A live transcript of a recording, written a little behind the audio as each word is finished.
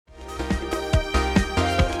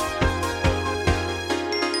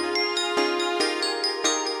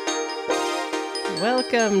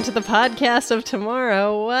Welcome to the podcast of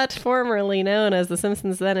tomorrow, what formerly known as The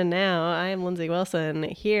Simpsons Then and Now. I am Lindsay Wilson,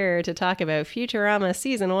 here to talk about Futurama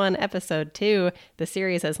Season 1, Episode 2. The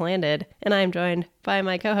series has landed, and I'm joined by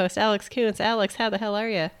my co-host Alex Kuntz. Alex, how the hell are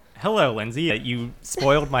you? Hello, Lindsay. You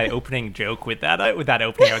spoiled my opening joke with that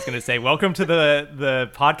opening. I was going to say, welcome to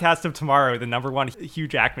the podcast of tomorrow, the number one Hugh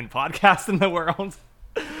Jackman podcast in the world.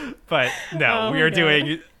 But no, we are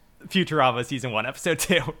doing Futurama Season 1, Episode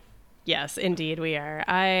 2. Yes, indeed we are.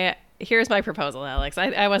 Here's my proposal, Alex.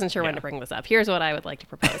 I wasn't sure when to bring this up. Here's what I would like to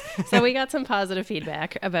propose. So we got some positive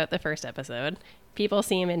feedback about the first episode. People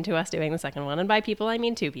seem into us doing the second one. And by people, I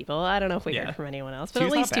mean 2 people. I don't know if we heard from anyone else, but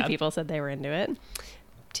Two's at least 2 bad. people said they were into it.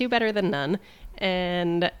 2 better than none.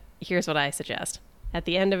 And here's what I suggest. At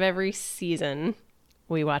the end of every season,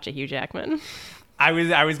 we watch a Hugh Jackman. I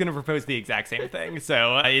was going to propose the exact same thing.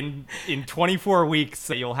 So in 24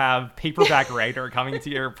 weeks, you'll have Paperback Writer coming to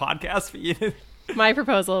your podcast feed. My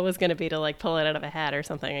proposal was going to be to like pull it out of a hat or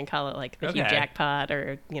something and call it like the Hugh Jackpot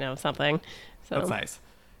or, something. So That's nice.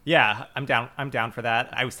 Yeah, I'm down for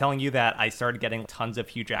that. I was telling you that I started getting tons of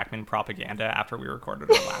Hugh Jackman propaganda after we recorded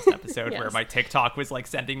our last episode, where my TikTok was like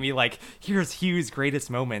sending me like, here's Hugh's greatest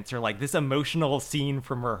moments, or like this emotional scene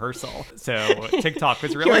from rehearsal. So TikTok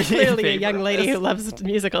was really You're clearly a young lady who loves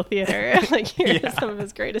musical theater. Like, here's some of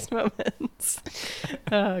his greatest moments.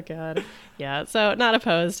 Oh God. Yeah. So not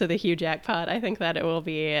opposed to the Hugh Jackpot. I think that it will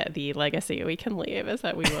be the legacy we can leave, is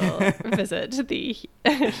that we will visit the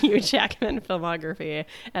Hugh Jackman filmography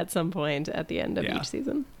at some point at the end of each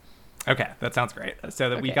season. Okay, that sounds great. So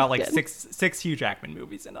that we got like six Hugh Jackman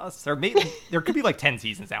movies in us. Or maybe there could be like 10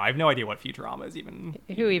 seasons now. I have no idea what Futurama is even.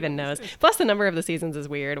 Who even knows? Plus the number of the seasons is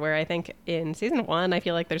weird, where I think in season 1, I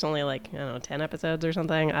feel like there's only like, 10 episodes or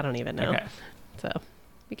something. I don't even know. Okay. So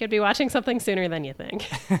we could be watching something sooner than you think.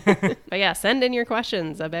 But yeah, send in your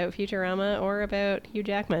questions about Futurama or about Hugh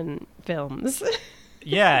Jackman films.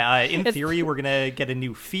 Yeah, in theory, we're going to get a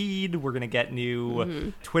new feed. We're going to get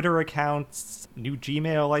new Twitter accounts, new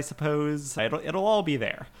Gmail, I suppose. It'll all be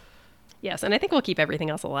there. Yes, and I think we'll keep everything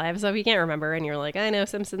else alive. So if you can't remember and you're like, I know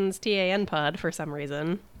Simpsons TAN pod for some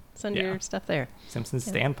reason, send your stuff there. Simpsons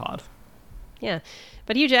Stan pod. Yeah.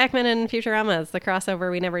 But Hugh Jackman and Futurama is the crossover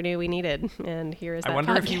we never knew we needed. And here is that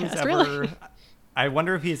podcast. I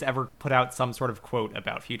wonder if he's ever put out some sort of quote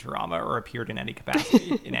about Futurama or appeared in any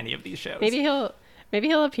capacity in any of these shows. Maybe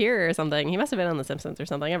he'll appear or something. He must have been on The Simpsons or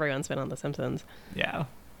something. Everyone's been on The Simpsons. Yeah.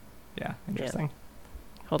 Interesting.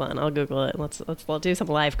 Yeah. Hold on, I'll Google it. Let's do some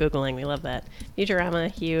live Googling. We love that. Futurama,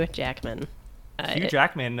 Hugh Jackman. Hugh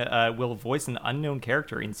Jackman will voice an unknown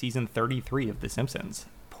character in season 33 of The Simpsons.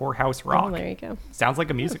 Poorhouse Rock. Oh, there you go. Sounds like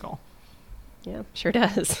a musical. Yeah, sure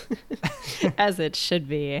does. As it should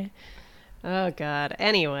be. Oh, God.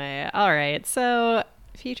 Anyway, all right. So,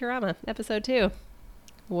 Futurama, episode 2.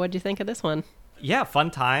 What'd you think of this one? Yeah, fun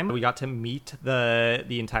time. We got to meet the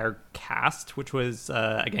entire cast, which was,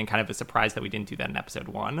 again, kind of a surprise that we didn't do that in episode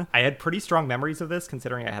 1. I had pretty strong memories of this,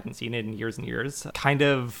 considering I hadn't seen it in years and years. Kind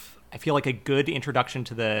of, I feel like a good introduction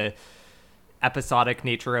to the episodic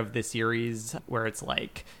nature of the series, where it's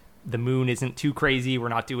like, the moon isn't too crazy. We're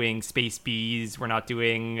not doing space bees. We're not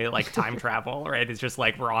doing like time travel, right? It's just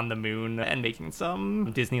like we're on the moon and making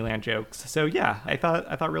some Disneyland jokes. So yeah, I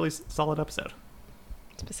thought really solid episode.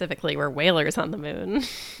 Specifically, we're whalers on the moon.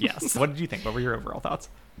 Yes. What did you think? What were your overall thoughts?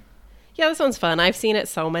 Yeah, this one's fun. I've seen it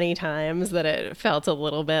so many times that it felt a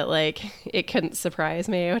little bit like it couldn't surprise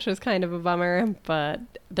me, which was kind of a bummer. But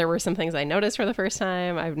there were some things I noticed for the first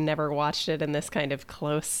time. I've never watched it in this kind of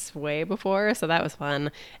close way before, so that was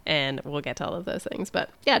fun. And we'll get to all of those things.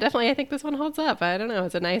 But yeah, definitely, I think this one holds up. I don't know.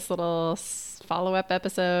 It's a nice little follow-up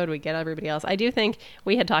episode. We get everybody else. I do think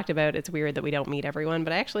we had talked about it's weird that we don't meet everyone,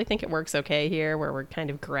 but I actually think it works okay here, where we're kind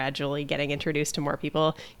of gradually getting introduced to more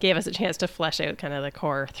people. Gave us a chance to flesh out kind of the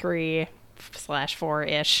core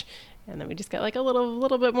 3/4-ish, and then we just got like a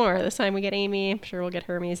little bit more. This time we get Amy. I'm sure we'll get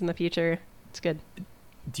Hermes in the future. It's good.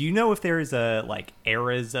 Do you know if there's like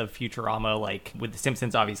eras of Futurama? Like with The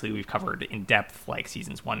Simpsons, obviously we've covered in depth, like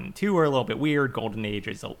seasons 1 and 2 are a little bit weird. Golden Age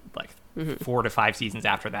is like 4 to 5 seasons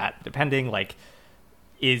after that, depending. Like,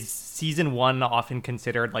 is season 1 often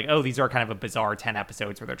considered like, oh, these are kind of a bizarre 10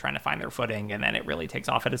 episodes where they're trying to find their footing, and then it really takes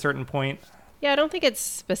off at a certain point? Yeah, I don't think it's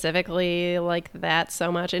specifically like that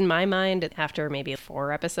so much. In my mind, after maybe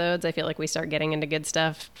 4 episodes, I feel like we start getting into good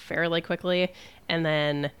stuff fairly quickly. And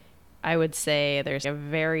then I would say there's a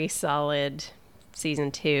very solid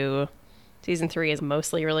season 2. Season 3 is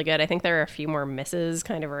mostly really good. I think there are a few more misses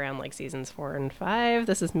kind of around like seasons 4 and 5.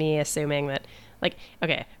 This is me assuming that, like,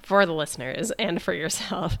 okay, for the listeners and for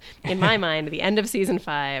yourself, in my mind, the end of season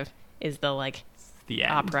 5 is the, like, the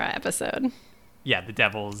end. Opera episode. Yeah, the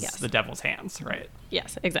Yes. devil's hands, right?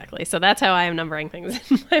 Yes, exactly. So that's how I am numbering things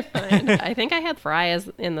in my mind. I think I had Fry as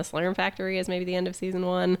in the Slurm Factory as maybe the end of season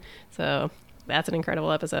 1. So that's an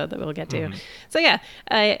incredible episode that we'll get to. So yeah,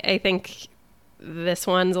 I think this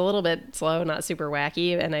one's a little bit slow, not super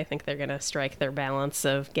wacky, and I think they're going to strike their balance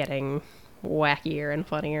of getting wackier and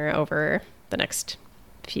funnier over the next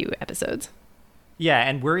few episodes. Yeah,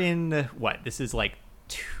 and we're in, what, this is like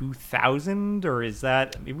 2000, or is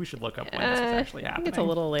that, maybe we should look up when this is actually I happening. think it's a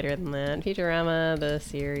little later than that. Futurama, the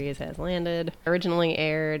series has landed. Originally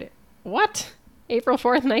aired, what? April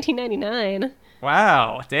 4th, 1999.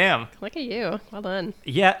 Wow, damn. Look at you. Well done.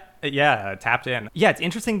 Yeah, tapped in. Yeah, it's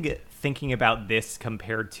interesting thinking about this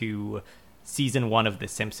compared to season 1 of The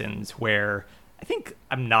Simpsons, where I think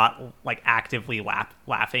I'm not like actively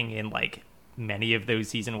laughing in like many of those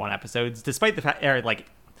season 1 episodes, despite the fact, like,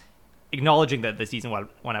 acknowledging that the season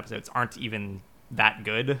one episodes aren't even that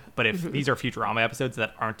good. But if these are Futurama episodes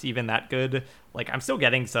that aren't even that good, like, I'm still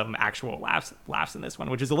getting some actual laughs in this one,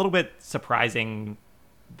 which is a little bit surprising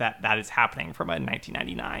that is happening from a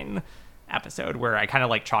 1999 episode, where I kind of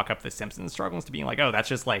like chalk up the Simpsons struggles to being like, oh, that's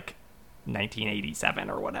just like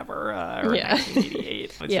 1987 or whatever, or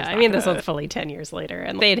 1988. Yeah, I mean, this was fully 10 years later,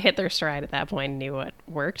 and they'd hit their stride at that point and knew what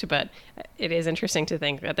worked, but it is interesting to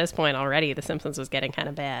think at this point already The Simpsons was getting kind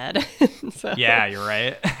of bad. So, yeah, you're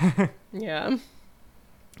right. yeah.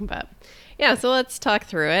 But yeah, so let's talk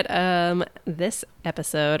through it. This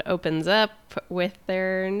episode opens up with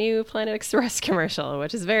their new Planet Express commercial,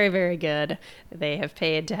 which is very, very good. They have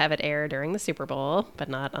paid to have it air during the Super Bowl, but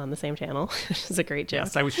not on the same channel, which is a great joke.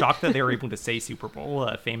 Yes, I was shocked that they were able to say Super Bowl.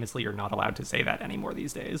 Famously, you're not allowed to say that anymore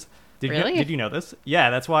these days. Really? Did you know this? Yeah,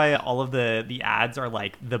 that's why all of the ads are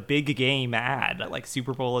like the big game ad. Like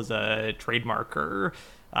Super Bowl is a trademark or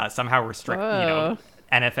somehow restrict. Whoa.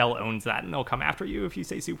 NFL owns that, and they'll come after you if you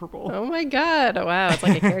say Super Bowl. Oh my God. Wow. It's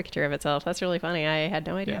like a caricature of itself. That's really funny. I had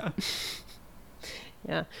no idea.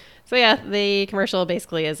 Yeah. So yeah, the commercial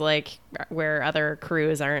basically is like where other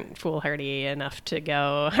crews aren't foolhardy enough to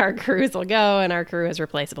go, our crews will go, and our crew is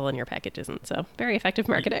replaceable and your package isn't. So very effective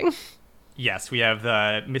marketing. Yes, we have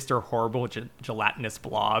Mr. Horrible Gelatinous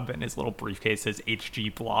Blob, and his little briefcase says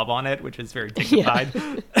HG Blob on it, which is very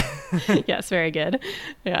dignified. Yes, very good.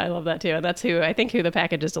 Yeah, I love that too. And that's who the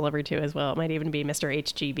package is delivered to as well. It might even be Mr.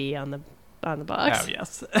 HGB on the box. Oh,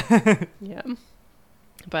 yes. Yeah.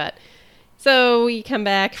 But so we come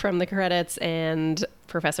back from the credits, and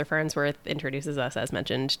Professor Farnsworth introduces us, as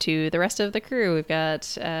mentioned, to the rest of the crew. We've got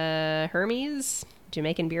Hermes,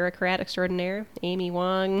 Jamaican bureaucrat extraordinaire, Amy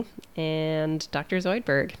Wong, and Dr.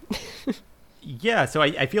 Zoidberg. Yeah, so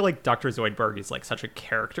I feel like Dr. Zoidberg is like such a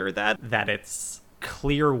character that it's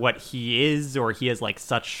clear what he is, or he has like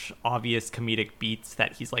such obvious comedic beats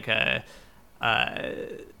that he's like a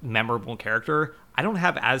memorable character. I don't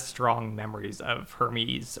have as strong memories of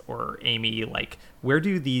Hermes or Amy. Like, what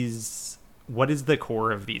is the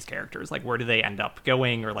core of these characters? Like, where do they end up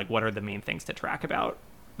going, or like what are the main things to track about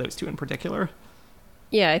those two in particular?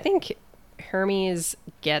 Yeah, I think Hermes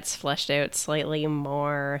gets fleshed out slightly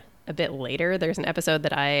more a bit later. There's an episode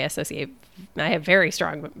that I have very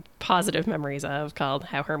strong positive memories of, called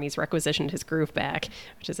How Hermes Requisitioned His Groove Back,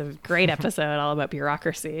 which is a great episode all about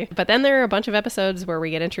bureaucracy. But then there are a bunch of episodes where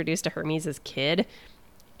we get introduced to Hermes' kid,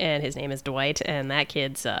 and his name is Dwight, and that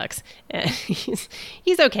kid sucks. And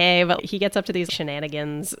he's okay, but he gets up to these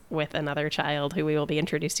shenanigans with another child who we will be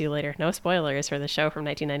introduced to later. No spoilers for the show from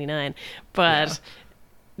 1999, but... Yeah.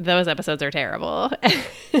 Those episodes are terrible.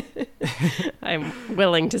 I'm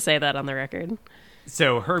willing to say that on the record.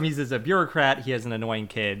 So Hermes is a bureaucrat, he has an annoying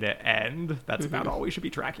kid, and that's about all we should be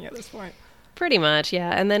tracking at this point. Pretty much,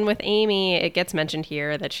 yeah. And then with Amy, it gets mentioned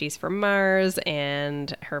here that she's from Mars,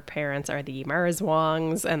 and her parents are the Mars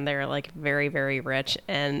Wongs, and they're like very, very rich.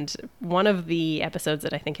 And one of the episodes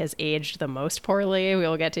that I think has aged the most poorly,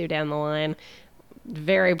 we'll get to down the line.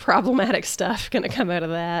 Very problematic stuff going to come out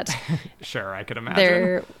of that. Sure, I could imagine.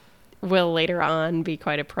 There will later on be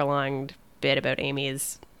quite a prolonged bit about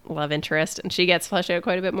Amy's love interest, and she gets fleshed out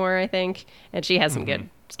quite a bit more, I think. And she has some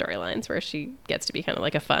good storylines where she gets to be kind of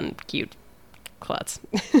like a fun, cute klutz.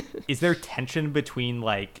 Is there tension between,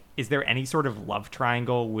 like, is there any sort of love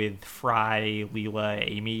triangle with Fry, Leela,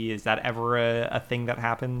 Amy? Is that ever a thing that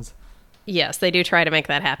happens? Yes, they do try to make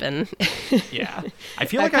that happen. Yeah. I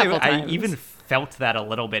feel like I even felt that a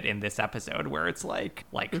little bit in this episode, where it's like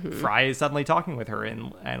Fry is suddenly talking with her,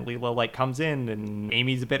 and Leela like comes in, and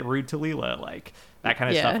Amy's a bit rude to Leela, like that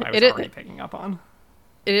kind of stuff I was already picking up on.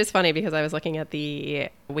 It is funny because I was looking at the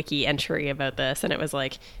wiki entry about this, and it was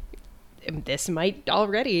like this might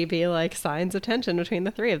already be like signs of tension between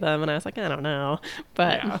the three of them. And I was like, I don't know.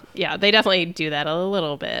 But yeah, they definitely do that a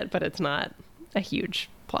little bit, but it's not a huge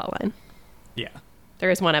plot line. Yeah. There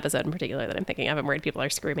is one episode in particular that I'm thinking of. I'm worried people are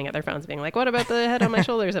screaming at their phones being like, what about the head on my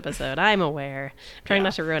shoulders episode? I'm aware. I'm trying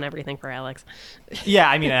not to ruin everything for Alex. Yeah,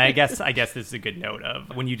 I mean, I guess this is a good note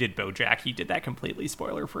of when you did BoJack, you did that completely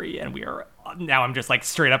spoiler free, and now I'm just like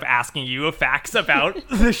straight up asking you facts about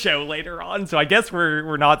the show later on. So I guess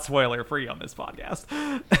we're not spoiler free on this podcast.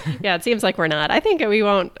 Yeah, it seems like we're not. I think we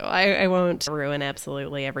won't. I won't ruin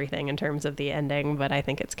absolutely everything in terms of the ending, but I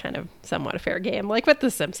think it's kind of somewhat a fair game. Like with The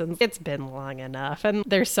Simpsons, it's been long enough, and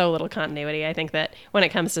there's so little continuity. I think that when it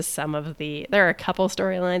comes to there are a couple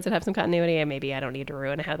storylines that have some continuity, and maybe I don't need to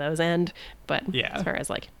ruin how those end. But as far as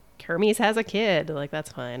like Hermes has a kid, like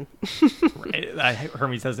that's fine. Right.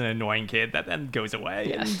 Hermes has an annoying kid that then goes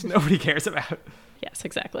away and nobody cares about. Yes,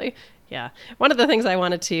 exactly. Yeah. One of the things I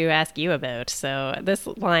wanted to ask you about, so this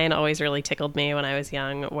line always really tickled me when I was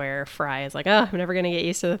young, where Fry is like, oh, I'm never going to get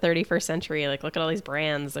used to the 31st century. Like, look at all these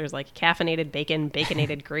brands. There's like caffeinated bacon,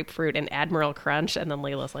 baconated grapefruit, and Admiral Crunch. And then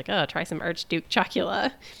Leela's like, oh, try some Archduke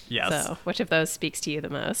Chocula. Yes. So which of those speaks to you the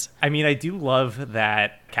most? I mean, I do love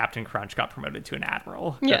that Captain Crunch got promoted to an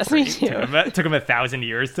admiral. Yes, me too. It took him 1,000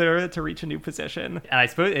 years to reach a new position. And I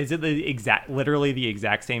suppose, is it literally the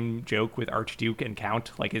exact same joke with Archduke and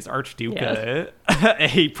Count? Like, is Archduke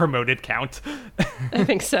a promoted count? I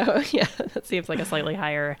think so. Yeah, that seems like a slightly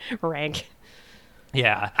higher rank.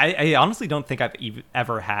 Yeah, I honestly don't think I've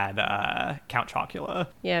ever had Count Chocula.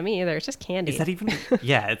 Yeah, me either. It's just candy. Is that even?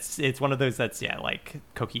 Yeah, it's one of those that's like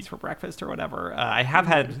cookies for breakfast or whatever. I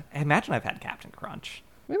imagine I've had Captain Crunch.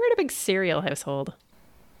 We were in a big cereal household.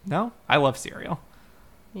 No, I love cereal.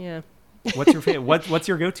 Yeah. What's your favorite? What's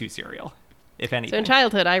your go-to cereal, if anything? So in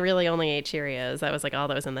childhood, I really only ate Cheerios. That was like all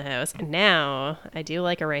that was in the house. And now I do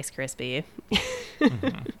like a Rice Krispie.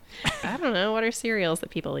 I don't know. What are cereals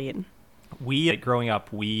that people eat? Growing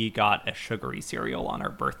up, we got a sugary cereal on our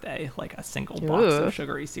birthday, like a single box of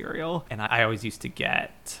sugary cereal. And I always used to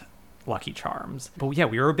get Lucky Charms. But yeah,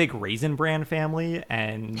 we were a big Raisin Bran family,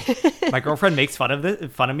 and my girlfriend makes fun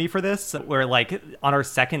of me for this, where like on our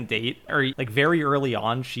second date, or like very early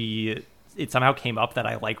on, it somehow came up that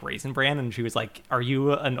I like Raisin Bran, and she was like, are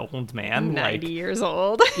you an old man? 90 like, years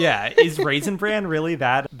old. Yeah, is Raisin Bran really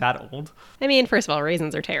that old? I mean, first of all,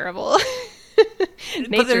 raisins are terrible.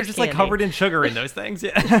 But they're just like covered in sugar in those things.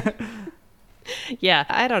 Yeah. Yeah,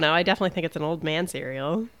 I don't know. I definitely think it's an old man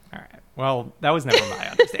cereal. All right. Well, that was never my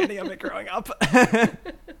understanding of it growing up.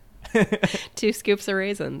 2 scoops of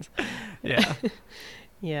raisins. Yeah.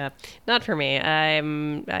 Yeah. Not for me.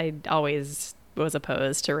 I always was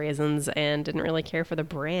opposed to raisins and didn't really care for the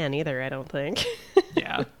bran either, I don't think.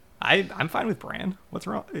 Yeah. I'm fine with bran. What's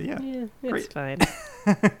wrong? Yeah. It's fine.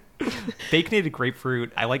 Baconated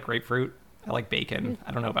grapefruit. I like grapefruit. I like bacon.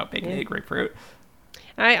 I don't know about baconated grapefruit.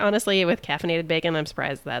 I honestly, with caffeinated bacon, I'm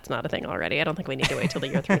surprised that's not a thing already. I don't think we need to wait till the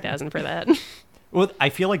year 3000 for that. Well, I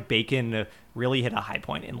feel like bacon really hit a high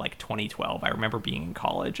point in like 2012. I remember being in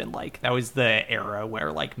college, and like that was the era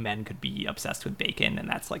where like men could be obsessed with bacon, and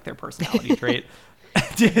that's like their personality trait.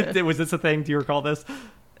 Was this a thing? Do you recall this?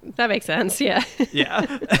 That makes sense. Yeah.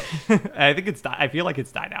 Yeah. I feel like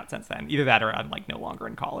it's died out since then. Either that, or I'm like no longer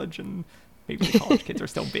in college, and maybe the college kids are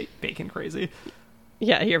still bacon crazy.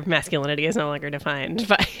 Yeah, your masculinity is no longer defined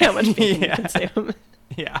by how much bacon you consume.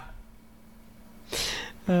 Yeah.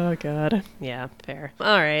 Oh, God. Yeah, fair.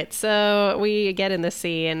 All right, so we get in this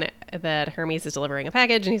scene that Hermes is delivering a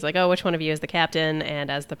package, and he's like, oh, which one of you is the captain? And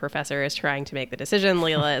as the professor is trying to make the decision,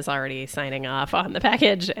 Leela is already signing off on the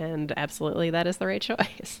package, and absolutely that is the right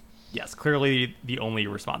choice. Yes, clearly the only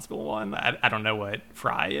responsible one. I don't know what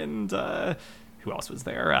Fry and... who else was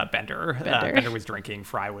there? Bender. Bender was drinking.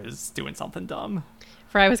 Fry was doing something dumb.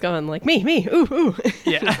 Fry was going like, me, ooh.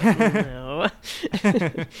 Yeah. No.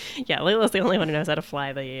 Yeah, Layla's the only one who knows how to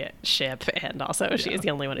fly the ship, and also she's the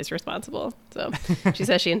only one who's responsible. So she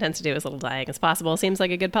says she intends to do as little dying as possible. Seems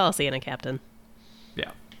like a good policy in a captain.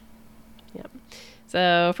 Yeah. Yep.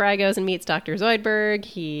 So Fry goes and meets Dr. Zoidberg.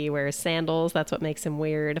 He wears sandals. That's what makes him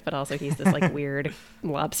weird, but also he's this like weird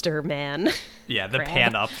lobster man. Yeah, the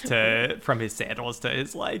pan up from his sandals to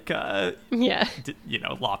his like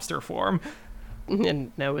lobster form.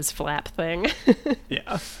 And nose flap thing.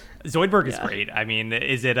 Yeah. Zoidberg is great. I mean,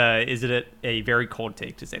 is it a very cold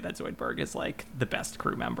take to say that Zoidberg is like the best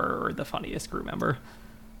crew member or the funniest crew member?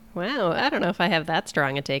 Wow, I don't know if I have that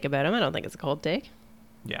strong a take about him. I don't think it's a cold take.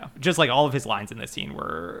 Yeah, just like all of his lines in this scene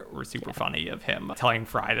were super funny, of him telling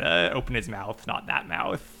Fry to open his mouth, not that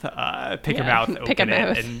mouth, pick a mouth, open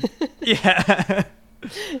it, and yeah.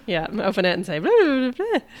 Yeah, open it and say, blah, blah,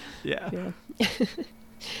 blah. Yeah.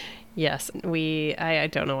 Yes, I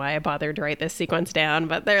don't know why I bothered to write this sequence down,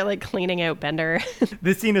 but they're like cleaning out Bender.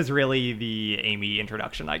 This scene is really the Amy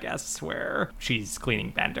introduction, I guess, where she's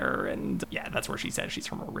cleaning Bender, and yeah, that's where she says she's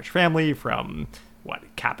from a rich family, from what,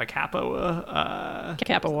 Kappa Kappa?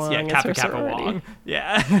 Kappa Wong. Yeah, Kappa Kappa Wong.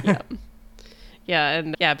 Yeah. Yeah. Yeah,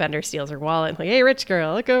 and yeah, Bender steals her wallet. Like, hey, rich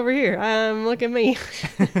girl, look over here. Look at me.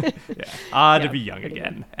 Yeah. To be young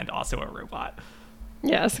again, and also a robot.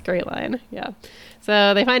 Yes, great line. Yeah.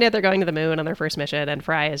 So they find out they're going to the moon on their first mission, and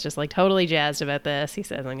Fry is just like totally jazzed about this. He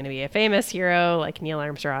says, I'm going to be a famous hero like Neil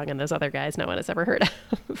Armstrong and those other guys no one has ever heard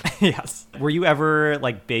of. Yes. Were you ever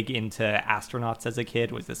like big into astronauts as a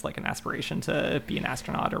kid? Was this like an aspiration to be an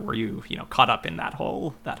astronaut, or were you, caught up in that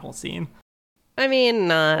whole scene? I mean,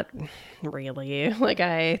 not really. Like,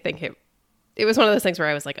 I think it was one of those things where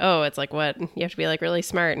I was like, oh, it's like what? You have to be like really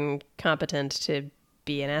smart and competent to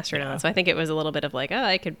be an astronaut. Yeah. So I think it was a little bit of like,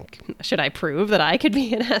 oh, should I prove that I could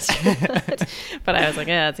be an astronaut? But I was like,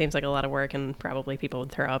 yeah, it seems like a lot of work and probably people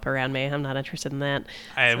would throw up around me. I'm not interested in that.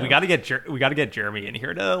 We got to get Jeremy in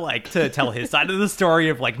here to tell his side of the story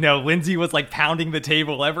of like, no, Lindsay was like pounding the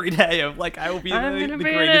table every day of like, I will be the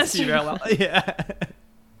greatest female. Yeah.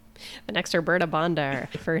 The next Roberta Bondar,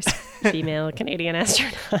 first female Canadian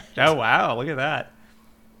astronaut. Oh, wow. Look at that.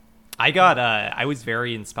 I was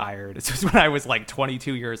very inspired. This was when I was like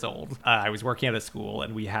 22 years old. I was working at a school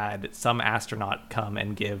and we had some astronaut come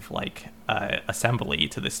and give like assembly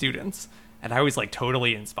to the students. And I was like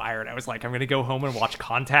totally inspired. I was like, I'm going to go home and watch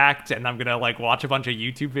Contact, and I'm going to like watch a bunch of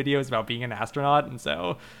YouTube videos about being an astronaut. And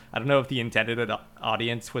so I don't know if the intended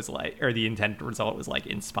audience was like, or the intended result was like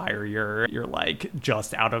inspire your like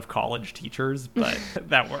just out of college teachers, but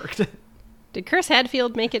that worked. Did Chris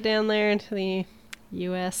Hadfield make it down there into the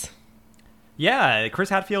US? Yeah, Chris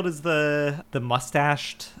Hadfield is the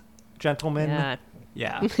mustached gentleman.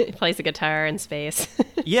 Yeah. He plays the guitar in space.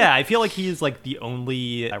 Yeah, I feel like he's like the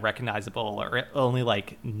only recognizable or only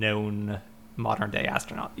like known modern day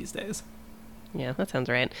astronaut these days. Yeah, that sounds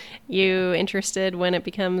right. You interested when it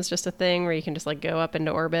becomes just a thing where you can just like go up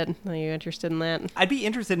into orbit? Are you interested in that? I'd be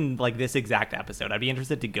interested in like this exact episode. I'd be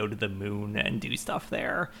interested to go to the moon and do stuff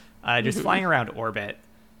there. Just flying around orbit.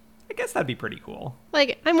 I guess that'd be pretty cool.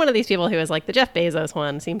 Like, I'm one of these people who is like, the Jeff Bezos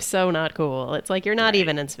one seems so not cool. It's like, you're not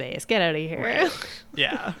even in space. Get out of here. Right.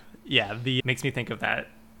 Yeah. Yeah. Makes me think of the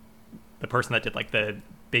person that did like the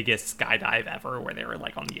biggest skydive ever, where they were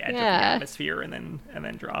like on the edge of the atmosphere and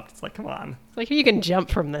then dropped. It's like, come on. It's like, if you can jump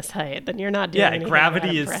from this height, then you're not doing anything. Yeah,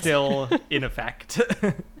 gravity is still in effect.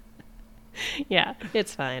 Yeah,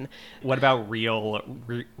 it's fine. What about real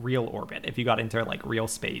orbit? If you got into like real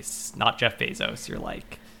space, not Jeff Bezos, you're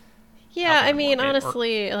like... Yeah, I mean,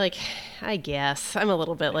 honestly, like, I guess I'm a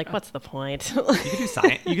little bit like, what's the point? You could do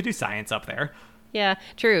science. You could do science up there. Yeah,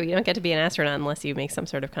 true. You don't get to be an astronaut unless you make some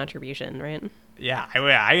sort of contribution, right? Yeah,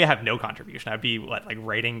 I have no contribution. I'd be like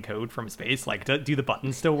writing code from space. Like, do the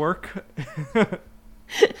buttons still work? You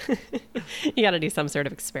got to do some sort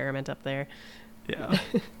of experiment up there. Yeah.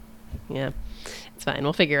 Yeah, it's fine.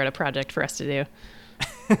 We'll figure out a project for us to do.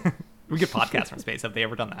 We get podcasts from space. Have they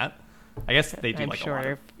ever done that? I guess they do. I'm like sure, a lot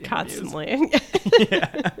of constantly.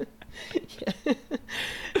 Yeah.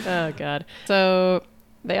 Oh God. So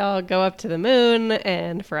they all go up to the moon,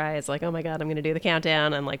 and Fry is like, "Oh my God, I'm going to do the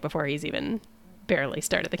countdown!" And like before he's even barely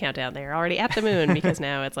started the countdown, they're already at the moon because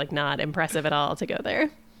now it's like not impressive at all to go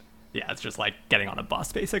there. Yeah, it's just like getting on a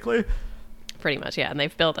bus, basically. Pretty much, yeah. And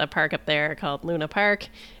they've built a park up there called Luna Park,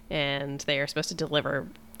 and they are supposed to deliver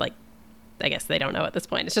like. I guess they don't know at this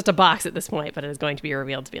point. It's just a box at this point, but it is going to be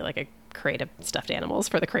revealed to be like a crate of stuffed animals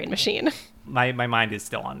for the crane machine. My mind is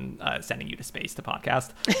still on sending you to space to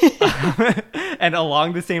podcast. And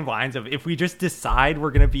along the same lines of, if we just decide we're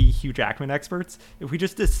going to be Hugh Jackman experts, if we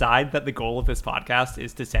just decide that the goal of this podcast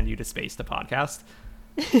is to send you to space to podcast.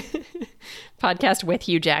 Podcast with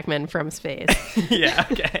Hugh Jackman from space. Yeah,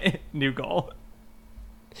 okay. New goal.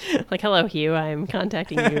 Like, hello, Hugh. I'm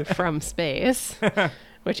contacting you from space.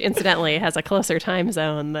 Which incidentally has a closer time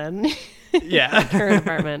zone than the current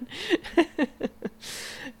apartment.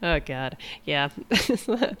 Oh God. Yeah.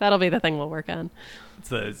 That'll be the thing we'll work on. It's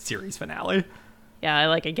the series finale.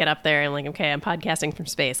 Yeah, I get up there and like, okay, I'm podcasting from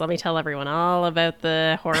space. Let me tell everyone all about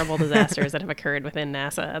the horrible disasters that have occurred within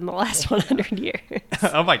NASA in the last 100 years.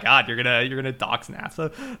 Oh my God, you're gonna dox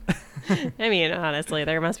NASA. I mean, honestly,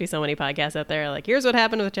 there must be so many podcasts out there like, here's what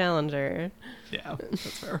happened with Challenger. Yeah,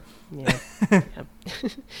 that's fair. Yeah.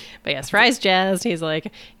 But yes, Fry's jazzed. He's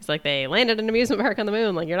like, they landed an amusement park on the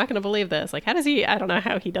moon. Like, you're not gonna believe this. Like, how does he? I don't know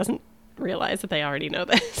how he doesn't realize that they already know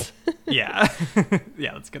this. Yeah.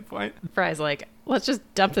 Yeah, that's a good point. Fry's like, let's just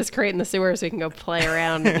dump this crate in the sewer so we can go play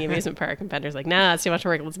around in the amusement park. And Bender's like, nah, it's too much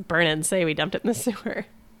work. Let's burn it and say we dumped it in the sewer.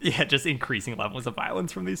 Yeah, just increasing levels of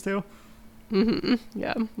violence from these two. Mm-hmm.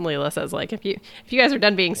 Yeah. Leela says, like, if you guys are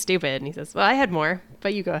done being stupid, and he says, well, I had more,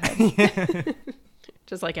 but you go ahead.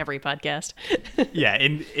 Just like every podcast. Yeah,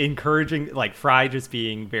 encouraging, like, Fry just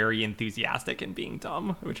being very enthusiastic and being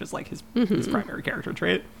dumb, which is like his primary character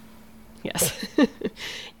trait. Yes.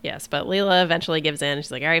 Yes, but Leela eventually gives in.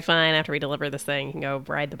 She's like, all right, fine. After we deliver this thing, you can go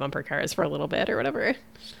ride the bumper cars for a little bit or whatever.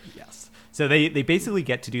 Yes. So they basically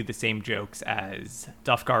get to do the same jokes as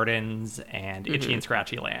Duff Gardens and Itchy and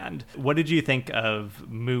Scratchy Land. What did you think of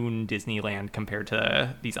Moon Disneyland compared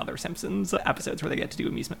to these other Simpsons episodes where they get to do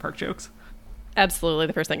amusement park jokes? Absolutely.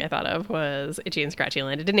 The first thing I thought of was Itchy and Scratchy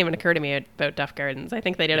Land. It didn't even occur to me about Duff Gardens. I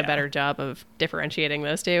think they did a better job of differentiating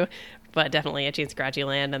those two, but definitely Itchy and Scratchy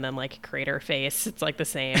Land, and then like Crater Face. It's like the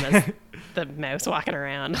same as the mouse walking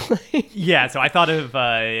around. Yeah, so I thought of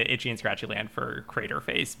Itchy and Scratchy Land for Crater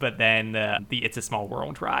Face, but then the It's a Small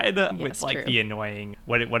World ride with like the annoying,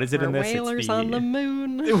 what is it in this? Whalers it's the on the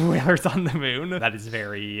Moon. Whalers on the Moon. That is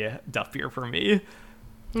very Duff beer for me.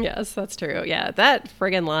 Yes, that's true. Yeah, that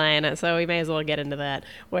friggin' line. So we may as well get into that,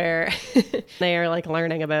 where they are like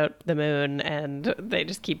learning about the moon, and they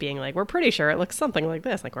just keep being like, we're pretty sure it looks something like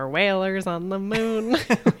this. Like, we're whalers on the moon.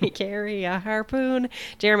 We carry a harpoon.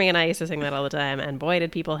 Jeremy and I used to sing that all the time, and boy,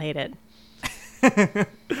 did people hate it.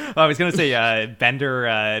 Well, I was gonna say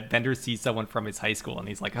Bender sees someone from his high school, and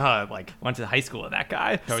he's like, oh, like went to high school with that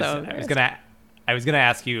guy. I was gonna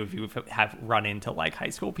ask you if you have run into like high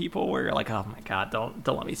school people where you're like, oh my god, don't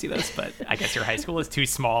let me see this. But I guess your high school is too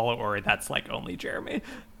small, or that's like only Jeremy.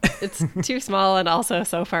 It's too small and also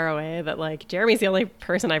so far away that like Jeremy's the only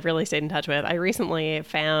person I've really stayed in touch with. I recently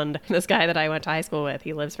found this guy that I went to high school with.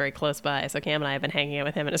 He lives very close by, so Cam and I have been hanging out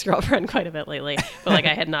with him and his girlfriend quite a bit lately. But like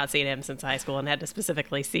I had not seen him since high school and had to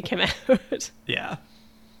specifically seek him out. Yeah.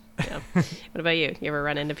 Yeah. What about you? You ever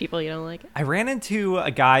run into people you don't like? I ran into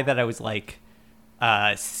a guy that I was like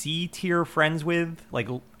C-tier friends with, like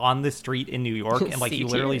on the street in New York, and like he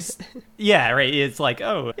literally yeah, right, it's like,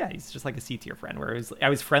 oh yeah, he's just like a C-tier friend, where I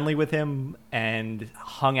was friendly with him and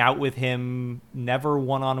hung out with him, never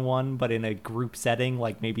one-on-one, but in a group setting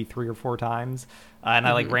like maybe 3 or 4 times, and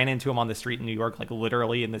I like ran into him on the street in New York, like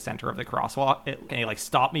literally in the center of the crosswalk, and he like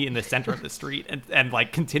stopped me in the center of the street and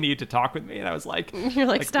like continued to talk with me, and I was like, you're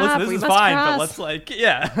like stop, this we is must fine cross. but let's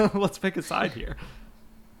like let's pick a side here.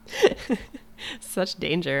 Such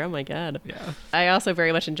danger. Oh my god. Yeah. I also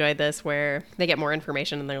very much enjoyed this where they get more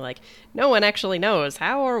information and they're like, no one actually knows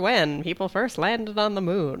how or when people first landed on the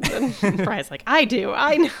moon. And Fry's like, I do.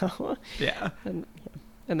 I know. Yeah. And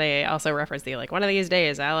they also reference the like, one of these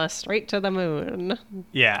days, Alice, straight to the moon.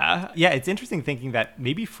 Yeah. Yeah, it's interesting thinking that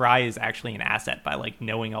maybe Fry is actually an asset by like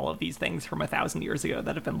knowing all of these things from 1,000 years ago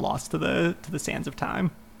that have been lost to the sands of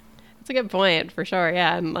time. That's a good point, for sure.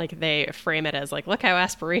 Yeah, and like they frame it as like, look how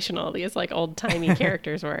aspirational these like old timey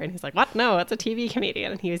characters were, and he's like, what? No, it's a TV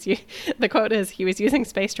comedian. And the quote is, he was using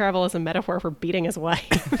space travel as a metaphor for beating his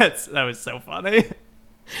wife. That was so funny.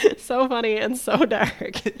 So funny and so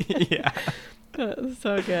dark. Yeah.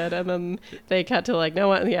 So good. And then they cut to like, no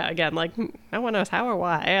one, yeah, again, like, no one knows how or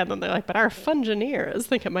why. And then they're like, but our fungineers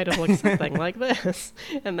think it might have looked something like this.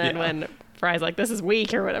 And then when Fry's like, this is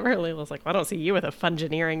weak or whatever, Leela's like, well, I don't see you with a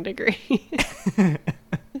fungineering degree.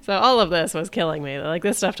 So all of this was killing me. Like,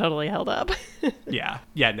 this stuff totally held up. Yeah.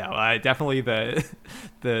 No, definitely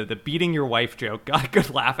the beating your wife joke got a good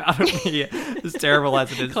laugh out of me. As terrible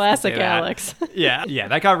as it is. Classic Alex. Yeah,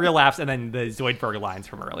 that got real laughs. And then the Zoidberg lines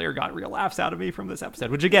from earlier got real laughs out of me from this episode,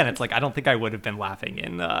 which again, it's like, I don't think I would have been laughing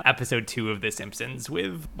in episode 2 of The Simpsons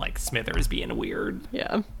with like Smithers being weird.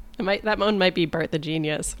 Yeah. That one might be Bart the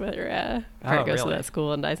Genius, where Bart goes to that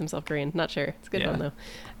school and dyes himself green. Not sure. It's a good one, though.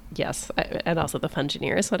 Yes, and also the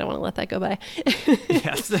Fungineers. I don't want to let that go by.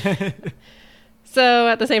 Yes. So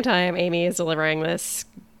at the same time, Amy is delivering this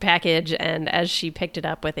package, and as she picked it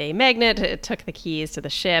up with a magnet, it took the keys to the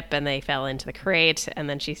ship, and they fell into the crate, and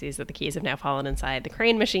then she sees that the keys have now fallen inside the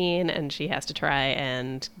crane machine, and she has to try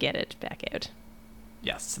and get it back out.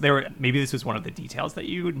 Yes, maybe this was one of the details that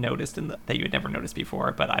you noticed that you had never noticed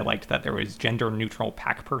before, but I liked that there was gender neutral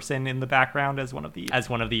pack person in the background as one of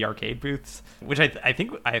the arcade booths, which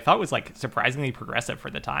I thought was like surprisingly progressive for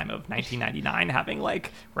the time of 1999, having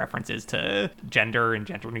like references to gender and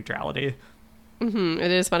gender neutrality. Mm-hmm. It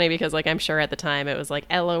is funny because, like, I'm sure at the time it was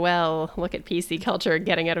like, LOL, look at PC culture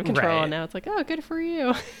getting out of control. Right. And now it's like, oh, good for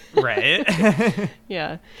you. Right.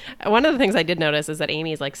 Yeah. One of the things I did notice is that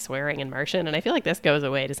Amy's like swearing in Martian. And I feel like this goes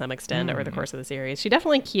away to some extent over the course of the series. She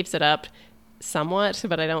definitely keeps it up somewhat,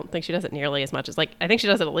 but I don't think she does it nearly as much as, like, I think she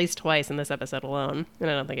does it at least twice in this episode alone, and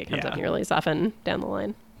I don't think it comes up nearly as often down the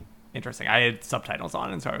line. Interesting. I had subtitles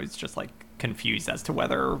on, and so I was just like confused as to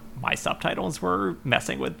whether my subtitles were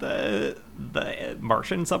messing with the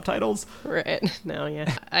Martian subtitles. Right. No,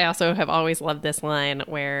 yeah. I also have always loved this line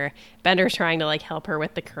where Bender's trying to like help her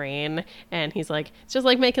with the crane, and he's like, it's just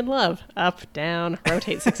like making love. Up, down,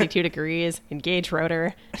 rotate 62 degrees, engage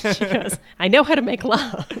rotor. She goes, I know how to make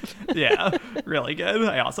love. Yeah, really good.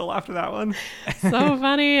 I also laughed at that one. So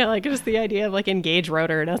funny. Like, just the idea of like engage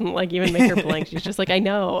rotor doesn't like even make her blink. She's just like, I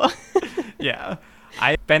know. Yeah.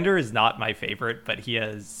 Bender is not my favorite, but he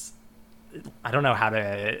has, I don't know how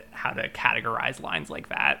to categorize lines like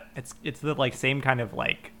that. It's the like same kind of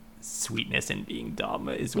like sweetness in being dumb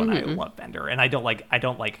is when I love Bender. And I don't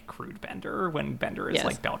like crude Bender when Bender is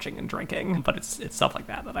like belching and drinking, but it's stuff like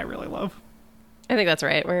that I really love. I think that's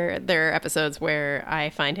right, where there are episodes where I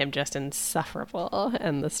find him just insufferable,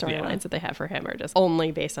 and the storylines that they have for him are just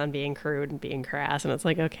only based on being crude and being crass, and it's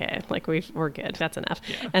like, okay, like we're good, that's enough.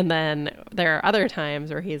 Yeah. And then there are other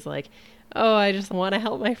times where he's like, oh, I just want to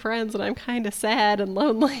help my friends, and I'm kind of sad and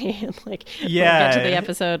lonely, and like, we'll get to the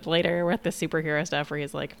episode later with the superhero stuff where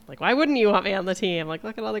he's like, why wouldn't you want me on the team? Like,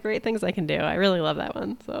 look at all the great things I can do. I really love that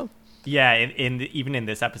one, so... Yeah, even in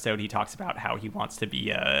this episode, he talks about how he wants to be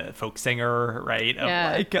a folk singer, right?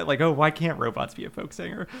 Yeah. Like, oh, why can't robots be a folk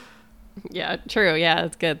singer? Yeah, true. Yeah,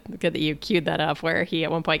 it's good that you queued that up, where he at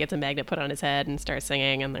one point gets a magnet put on his head and starts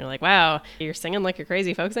singing, and they're like, wow, you're singing like a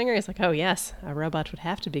crazy folk singer? He's like, oh, yes, a robot would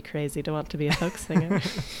have to be crazy to want to be a folk singer.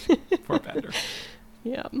 Poor Bender.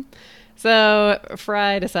 Yeah. So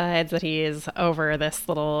Fry decides that he is over this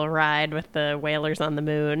little ride with the whalers on the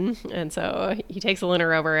moon. And so he takes the lunar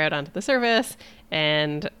rover out onto the surface.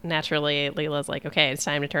 And naturally, Leela's like, okay, it's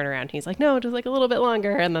time to turn around. He's like, no, just like a little bit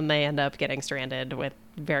longer. And then they end up getting stranded with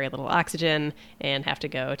very little oxygen and have to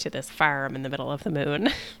go to this farm in the middle of the moon.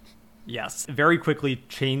 Yes, very quickly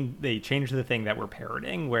they changed the thing that we're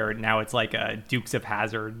parroting, where now it's like a Dukes of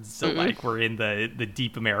Hazzard, so like we're in the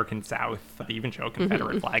deep American South. They even show a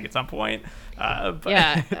Confederate flag at some point. But...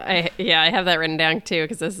 Yeah, I have that written down too,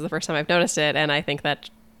 because this is the first time I've noticed it, and I think that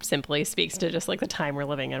simply speaks to just like the time we're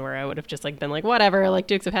living in, where I would have just like been like, whatever, like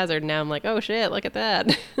Dukes of Hazzard. Now I'm like, oh shit, look at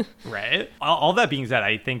that. Right. All that being said,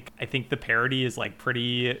 I think the parody is like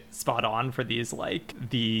pretty spot on for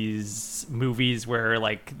these movies where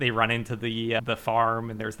like they run into the farm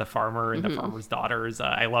and there's the farmer and the farmer's daughters.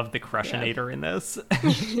 I love the Crushinator in this.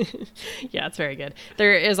 Yeah, it's very good.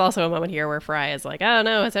 There is also a moment here where Fry is like, oh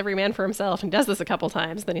no, it's every man for himself, and does this a couple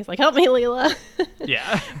times. Then he's like, help me, Leela.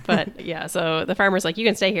 Yeah. But yeah, so the farmer's like, you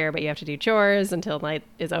can stay here, but you have to do chores until night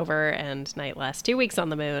is over, and night lasts 2 weeks on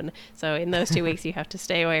the moon. So in those 2 weeks, you have to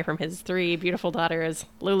stay away from his 3 beautiful daughters,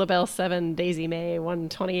 Lulabelle 7, Daisy May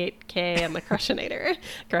 128K, and the Crushinator.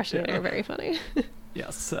 Crushinator, very funny.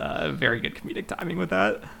 Yes, very good comedic timing with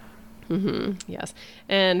that. Yes.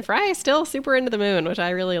 And Fry is still super into the moon, which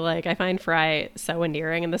I really like. I find Fry so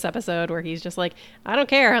endearing in this episode, where he's just like, I don't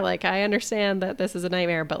care. Like, I understand that this is a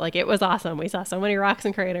nightmare, but like, it was awesome. We saw so many rocks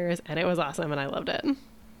and craters, and it was awesome, and I loved it.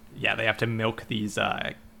 Yeah, they have to milk these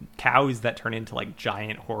cows that turn into like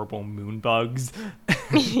giant, horrible moon bugs.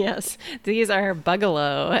 Yes, these are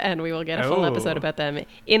Bugalo, and we will get a full episode about them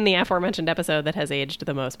in the aforementioned episode that has aged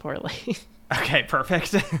the most poorly. Okay,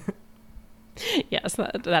 perfect. Yes,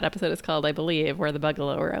 that episode is called, I believe, Where the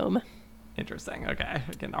Bugalo Roam. Interesting. Okay,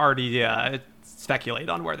 I can already speculate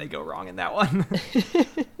on where they go wrong in that one.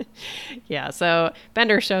 Yeah, so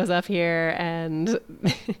Bender shows up here, and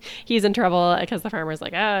he's in trouble because the farmer's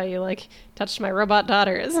like, oh, you like touched my robot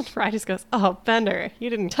daughters. And Fry just goes, oh, Bender, you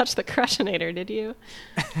didn't touch the Crushinator, did you?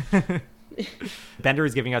 Bender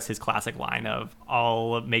is giving us his classic line of,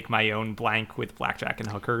 I'll make my own blank with blackjack and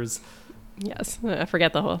hookers. Yes,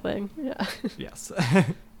 forget the whole thing. Yeah. Yes.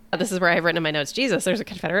 This is where I've written in my notes, Jesus, there's a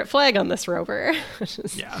Confederate flag on this rover.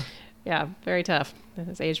 Yeah, very tough.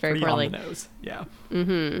 It's aged very poorly. On the nose. Yeah.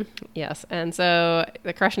 Yes, and so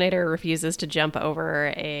the Crushinator refuses to jump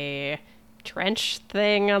over a trench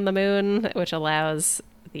thing on the moon, which allows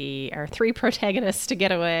our 3 protagonists to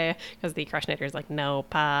get away, because the Crushinator is like, no,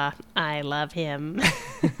 Pa, I love him.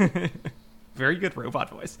 Very good robot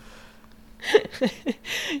voice.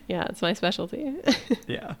 Yeah, it's my specialty.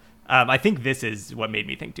 Yeah. I think this is what made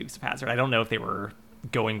me think Dukes of Hazzard. I don't know if they were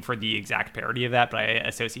going for the exact parody of that, but I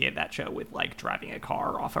associate that show with like driving a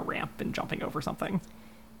car off a ramp and jumping over something.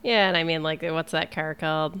 Yeah, and I mean, like, what's that car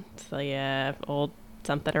called? It's the old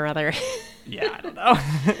something or other. Yeah, I don't know.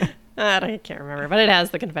 I can't remember, but it has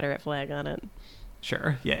the Confederate flag on it.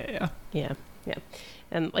 Sure. Yeah.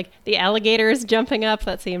 And like the alligators jumping up,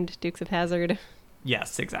 that seemed Dukes of Hazzard.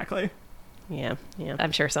 Yes, exactly. Yeah.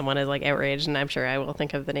 I'm sure someone is like outraged, and I'm sure I will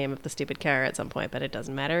think of the name of the stupid car at some point, but it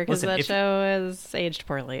doesn't matter because that show is aged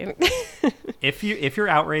poorly. If you're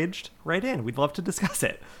outraged, write in. We'd love to discuss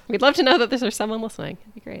it. We'd love to know that there's someone listening.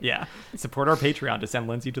 It'd be great. Yeah. Support our Patreon to send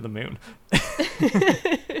Lindsay to the moon.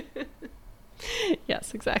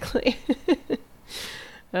 Yes, exactly.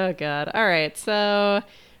 Oh, God. All right. So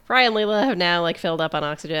Fry and Leela have now like filled up on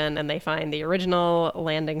oxygen, and they find the original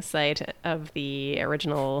landing site of the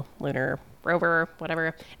original lunar rover,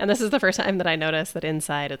 whatever. And this is the first time that I noticed that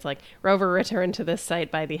inside it's like rover returned to this site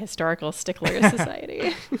by the Historical Sticklers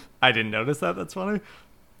Society. I didn't notice that. That's funny.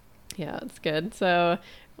 Yeah, it's good. So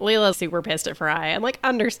Leela's super pissed at Fry, and like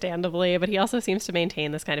understandably, but he also seems to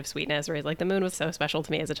maintain this kind of sweetness where he's like, the moon was so special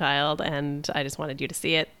to me as a child, and I just wanted you to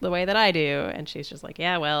see it the way that I do. And she's just like,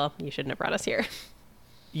 yeah, well, you shouldn't have brought us here.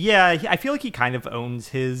 Yeah, I feel like he kind of owns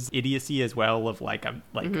his idiocy as well of like, oh,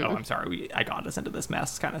 I'm sorry, I got us into this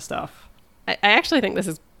mess kind of stuff. I actually think this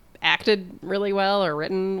is acted really well or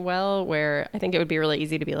written well, where I think it would be really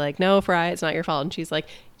easy to be like, no, Fry, it's not your fault. And she's like,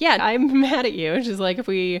 yeah, I'm mad at you. And she's like, if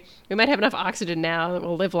we might have enough oxygen now that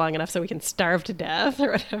we'll live long enough so we can starve to death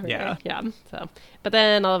or whatever. Yeah. So, but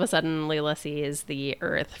then all of a sudden Leela sees the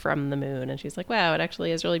Earth from the moon, and she's like, wow, it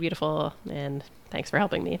actually is really beautiful. And thanks for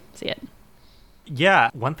helping me see it. Yeah,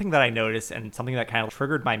 one thing that I noticed and something that kind of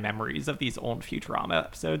triggered my memories of these old Futurama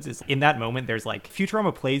episodes is in that moment, there's like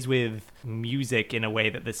Futurama plays with music in a way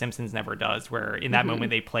that The Simpsons never does, where in that moment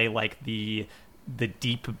they play like the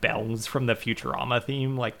deep bells from the Futurama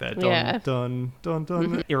theme, like the dun, dun, dun,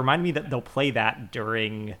 dun. It reminded me that they'll play that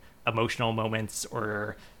during emotional moments,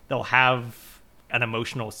 or they'll have an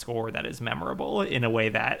emotional score that is memorable in a way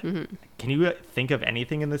that, can you think of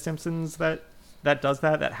anything in The Simpsons that does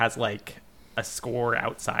that has like a score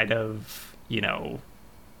outside of,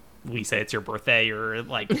 Lisa, it's your birthday, or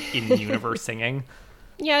like in universe singing?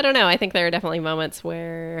 Yeah, I don't know. I think there are definitely moments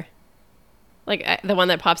where, like, the one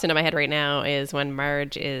that pops into my head right now is when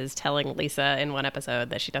Marge is telling Lisa in one episode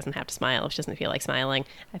that she doesn't have to smile if she doesn't feel like smiling.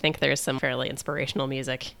 I think there's some fairly inspirational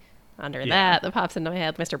music under that pops into my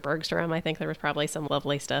head. Mr. Bergstrom, I think there was probably some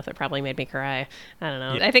lovely stuff that probably made me cry. I don't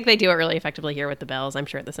know. Yeah. I think they do it really effectively here with the bells. I'm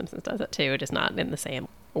sure The Simpsons does it too, just not in the same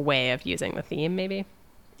way of using the theme, maybe.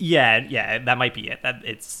 Yeah, that might be it. That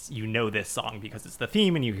it's, this song because it's the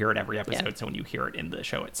theme and you hear it every episode. So when you hear it in the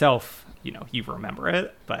show itself, you remember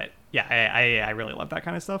it. But yeah, I really love that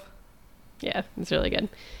kind of stuff. Yeah, it's really good.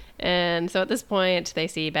 And so at this point, they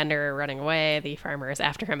see Bender running away. The farmer is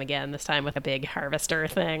after him again, this time with a big harvester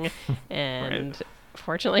thing. And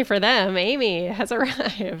fortunately for them, Amy has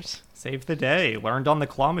arrived. Saved the day. Learned on the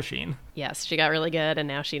claw machine. Yes, she got really good, and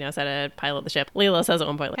now she knows how to pilot the ship. Leela says at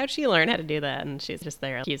one point, how'd she learn how to do that? And she's just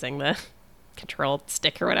there using the control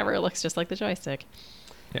stick or whatever. It looks just like the joystick.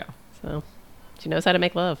 Yeah. So she knows how to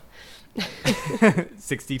make love.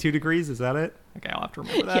 62 degrees, is that it? Okay, I'll have to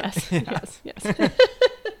remember that. Yes.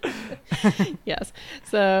 Yes.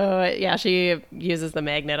 So yeah, she uses the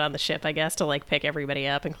magnet on the ship, I guess, to like pick everybody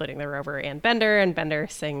up, including the rover and Bender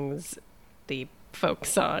sings the folk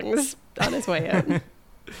songs on his way out.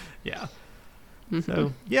 Yeah.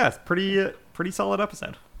 So yeah, it's pretty solid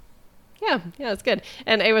episode. Yeah, it's good.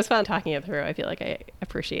 And it was fun talking it through. I feel like I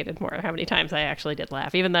appreciated more how many times I actually did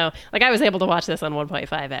laugh, even though like I was able to watch this on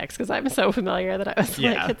 1.5x because I'm so familiar that I was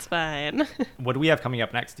like, it's fine. What do we have coming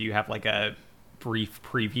up next? Do you have like a brief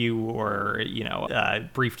preview or, a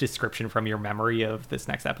brief description from your memory of this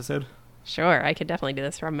next episode? Sure, I could definitely do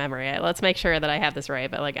this from memory. Let's make sure that I have this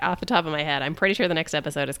right. But like off the top of my head, I'm pretty sure the next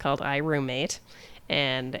episode is called I Roommate.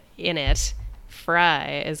 And in it,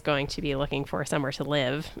 Fry is going to be looking for somewhere to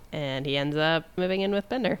live, and he ends up moving in with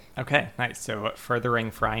Bender. Okay, nice. So furthering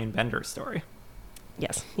Fry and Bender's story.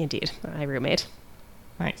 Yes, indeed. I Roommate.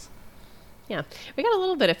 Nice. Yeah. We got a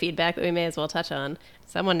little bit of feedback that we may as well touch on.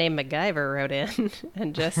 Someone named MacGyver wrote in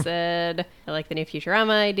and just said, I like the new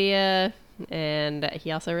Futurama idea. And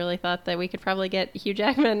he also really thought that we could probably get Hugh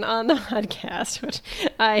Jackman on the podcast, which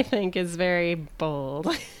I think is very bold.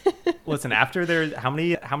 Listen, after how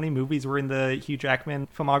many movies were in the Hugh Jackman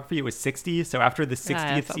filmography? It was 60. So after the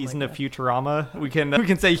 60th season of Futurama, we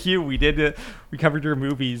can say, Hugh, we covered your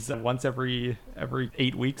movies once every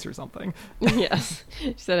 8 weeks or something. Yes,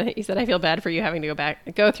 he said I feel bad for you having to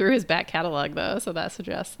go through his back catalog though, so that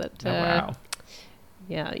suggests that. Oh, wow.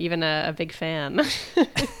 Yeah, even a big fan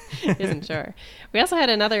isn't sure. We also had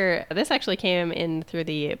this actually came in through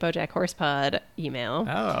the BoJack Horsepod email.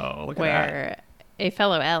 Oh, look at that. Where a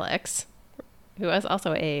fellow Alex, who was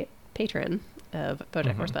also a patron of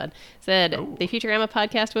BoJack Horsepod, said, the Futurama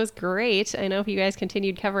podcast was great. I know if you guys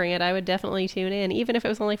continued covering it, I would definitely tune in, even if it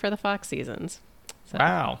was only for the Fox seasons. So.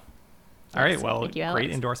 Wow. All right. Well, thank you, Alex.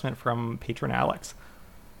 Great endorsement from patron Alex.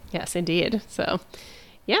 Yes, indeed. So,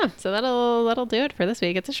 yeah, so that'll do it for this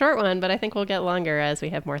week. It's a short one, but I think we'll get longer as we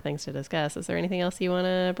have more things to discuss. Is there anything else you want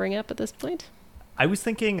to bring up at this point? I was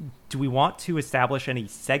thinking, do we want to establish any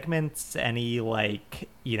segments, any do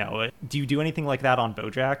you do anything like that on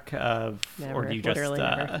BoJack, Never, or do you just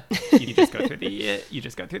never. you just go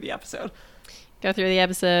through the episode? Go through the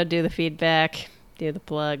episode, do the feedback, do the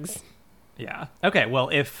plugs. Yeah. Okay. Well,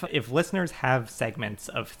 if listeners have segments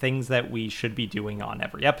of things that we should be doing on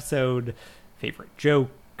every episode, favorite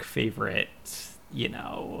joke, favorite.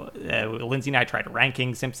 Lindsay and I tried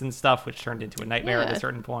ranking Simpsons stuff, which turned into a nightmare at a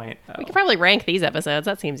certain point. We could probably rank these episodes.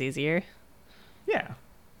 That seems easier. Yeah.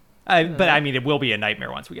 But I mean, it will be a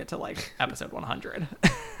nightmare once we get to episode 100.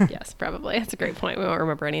 Yes, probably. That's a great point. We won't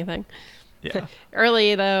remember anything. Yeah.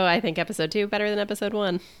 Early, though, I think episode 2 better than episode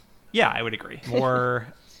 1. Yeah, I would agree.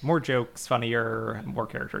 More jokes, funnier, more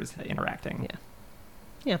characters interacting.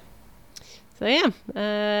 Yeah. So yeah,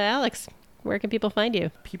 Alex, where can people find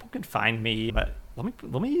you? People can find me, but let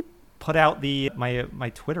me put out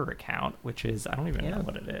my Twitter account, which is, I don't even know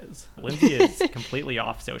what it is. Lindsay is completely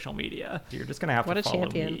off social media. You're just gonna have to follow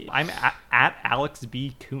me. I'm at Alex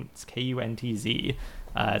B. Kuntz, Kuntz.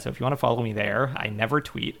 So if you want to follow me there, I never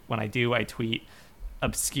tweet. When I do, I tweet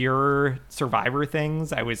obscure Survivor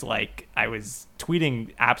things. I was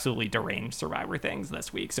tweeting absolutely deranged Survivor things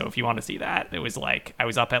this week. So if you want to see that, it was I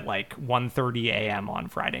was up at 1:30 a.m. on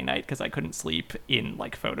Friday night because I couldn't sleep in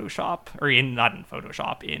Photoshop, or not in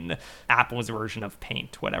Photoshop, in Apple's version of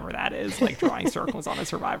Paint, whatever that is, drawing circles on a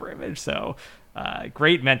Survivor image. So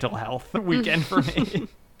great mental health weekend for me.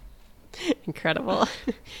 Incredible.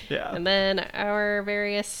 Yeah. And then our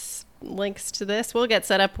various links to this will get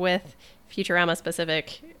set up with Futurama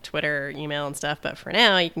specific Twitter, email, and stuff. But for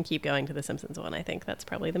now, you can keep going to the Simpsons one. I think that's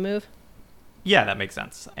probably the move. Yeah, that makes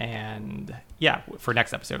sense. And yeah, for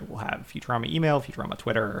next episode, we'll have Futurama email, Futurama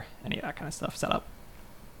Twitter, any of that kind of stuff set up.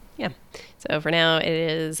 Yeah. So for now, it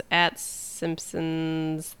is at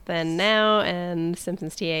Simpsons Then Now and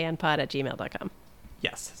Simpsons TAN Pod at gmail.com.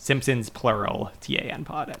 Yes. Simpsons plural TAN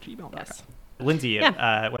Pod at gmail.com. Yes. Lindsay,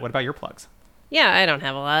 what about your plugs? Yeah, I don't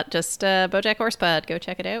have a lot. Just BoJack Horsepod. Go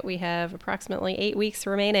check it out. We have approximately 8 weeks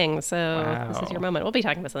remaining, so This is your moment. We'll be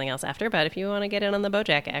talking about something else after, but if you want to get in on the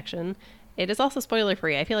BoJack action, it is also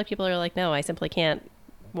spoiler-free. I feel like people are like, no, I simply can't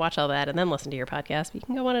watch all that and then listen to your podcast. But you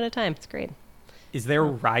can go one at a time. It's great. Is there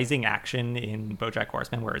rising action in BoJack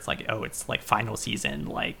Horseman where it's it's final season,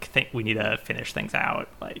 think we need to finish things out,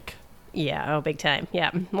 Yeah, big time.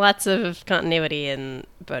 Yeah, lots of continuity in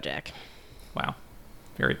BoJack. Wow.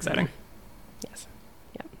 Very exciting. Yes.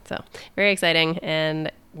 Yeah. So very exciting.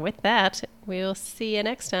 And with that, we'll see you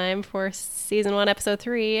next time for season 1, episode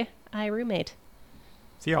 3, I Roommate.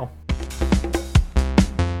 See y'all.